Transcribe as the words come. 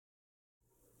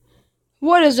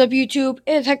What is up, YouTube?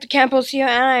 It's Hector Campos here,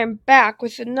 and I am back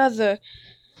with another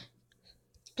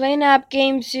playing app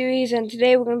game series. And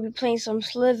today we're gonna be playing some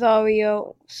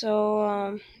Slither.io.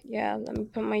 So, yeah, let me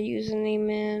put my username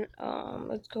in.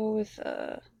 Let's go with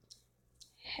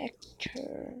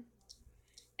Hector.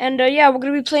 And yeah, we're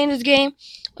gonna be playing this game.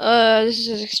 This is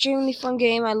an extremely fun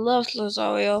game. I love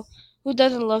Slither.io. Who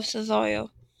doesn't love Slither.io?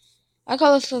 I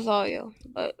call it Slither.io,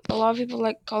 but a lot of people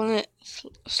like calling it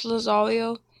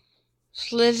Slither.io.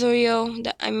 Slither.io.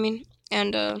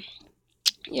 And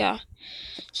yeah.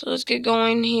 So let's get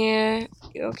going here.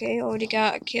 Okay, already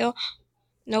got a kill.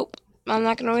 Nope, I'm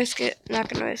not gonna risk it. Not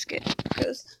gonna risk it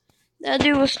because that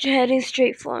dude was heading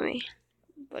straight for me.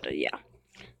 But yeah,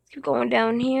 keep going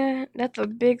down here. That's a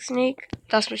big snake.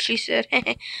 That's what she said.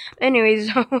 Anyways,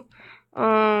 I'm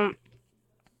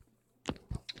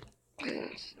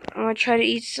gonna try to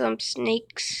eat some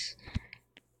snakes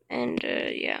and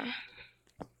yeah,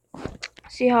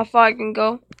 see how far I can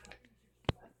go.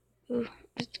 Ooh,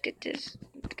 let's get this.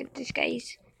 Let's get this,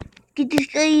 guys. Get this,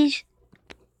 guys.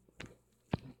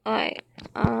 Alright.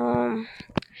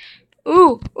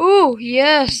 Ooh,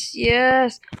 yes,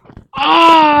 yes.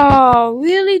 Oh,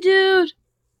 really, dude?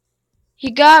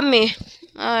 He got me.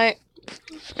 Alright.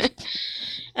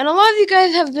 And a lot of you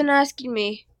guys have been asking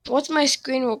me, what's my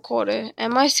screen recorder?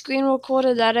 And my screen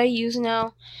recorder that I use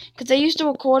now, because I used to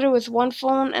record it with one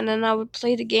phone and then I would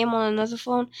play the game on another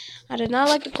phone. I did not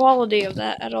like the quality of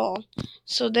that at all.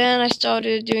 So then I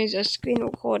started doing the screen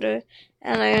recorder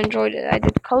and I enjoyed it. I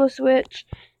did Color Switch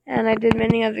and I did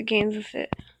many other games with it.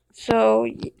 So,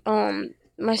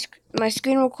 my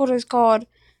screen recorder is called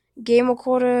Game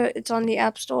Recorder. It's on the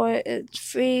App Store. It's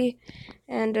free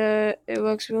and it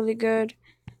works really good.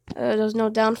 There's no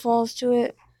downfalls to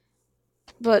it,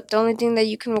 but the only thing that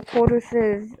you can record with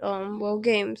is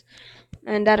games,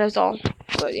 and that is all.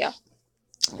 But yeah,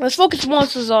 let's focus more on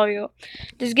Cesario.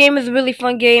 This game is a really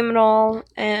fun game and all,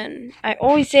 and I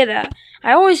always say that.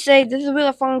 I always say this is a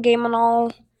really fun game and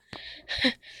all.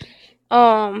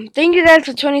 Thank you guys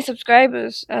for 20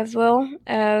 subscribers as well,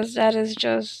 as that is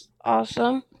just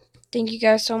awesome. Thank you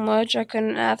guys so much. I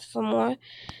couldn't ask for more.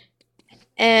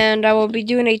 And I will be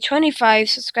doing a 25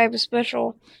 subscriber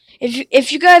special.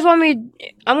 If you guys want me,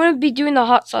 I'm gonna be doing the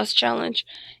hot sauce challenge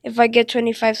if I get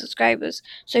 25 subscribers.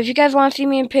 So if you guys want to see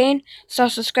me in pain,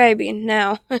 start subscribing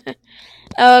now.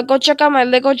 Go check out my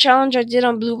Lego challenge I did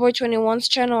on Blueboy21's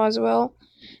channel as well.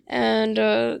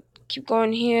 And keep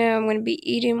going here. I'm gonna be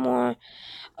eating more.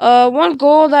 One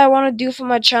goal that I want to do for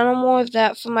my channel more is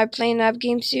that for my playing app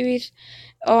game series,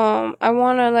 I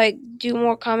want to like do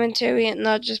more commentary and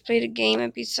not just play the game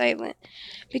and be silent,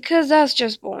 because that's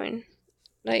just boring,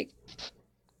 like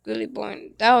really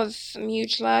boring. That was some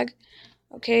huge lag.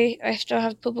 Okay, I still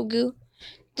have purple goo.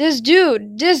 This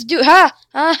dude, ha,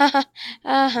 ha, ha,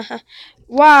 ha, ha.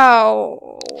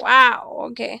 Wow,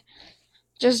 okay,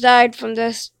 just died from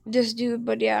this dude,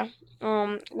 but yeah,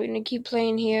 we're gonna keep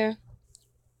playing here.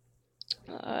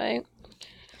 Alright.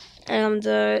 And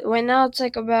right now it's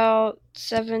like about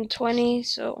 7:20,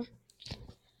 so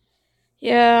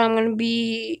yeah, I'm gonna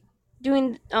be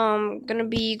going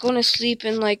to sleep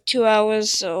in like 2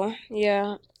 hours, so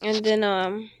yeah. And then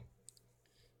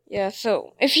yeah,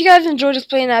 so if you guys enjoyed this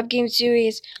playing app game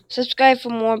series, subscribe for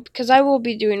more because I will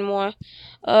be doing more.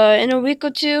 In a week or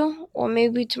two, or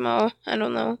maybe tomorrow, I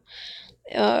don't know.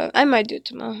 I might do it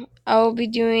tomorrow. I will be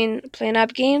doing playing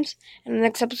app games, and the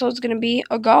next episode is gonna be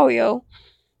Agario.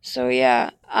 So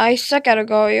yeah, I suck at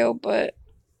Agario, but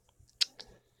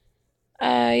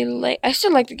I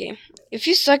still like the game. If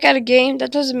you suck at a game,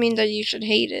 that doesn't mean that you should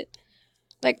hate it.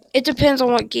 Like, it depends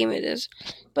on what game it is.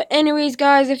 But anyways,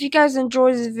 guys, if you guys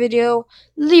enjoyed this video,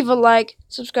 leave a like,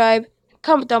 subscribe,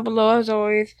 comment down below as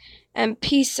always, and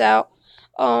peace out.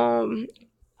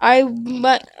 I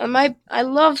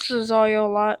love Cesario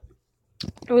a lot.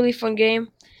 Really fun game,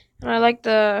 and I like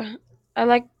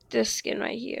this skin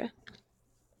right here.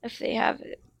 If they have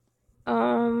it,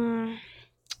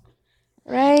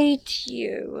 right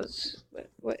here was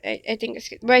what I think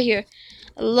it's right here.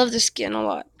 I love the skin a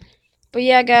lot. But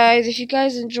yeah, guys, if you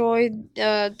guys enjoyed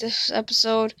this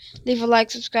episode, leave a like,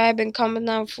 subscribe, and comment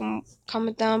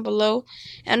down below,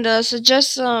 and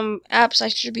suggest some apps I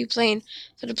should be playing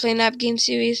for the playing app game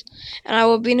series. And I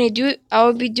will be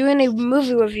doing a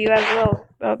movie review as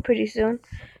well pretty soon.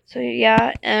 So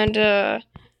yeah,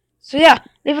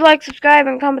 leave a like, subscribe,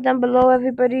 and comment down below,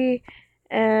 everybody.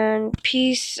 And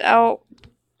peace out.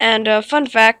 And fun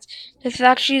fact, this is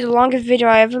actually the longest video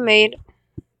I ever made.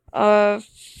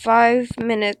 5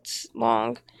 minutes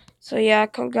long. So yeah,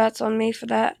 congrats on me for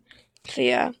that. So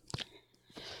yeah.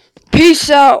 Peace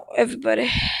out, everybody.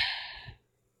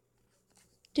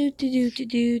 Do do do do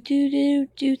do do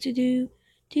do do do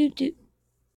do do do.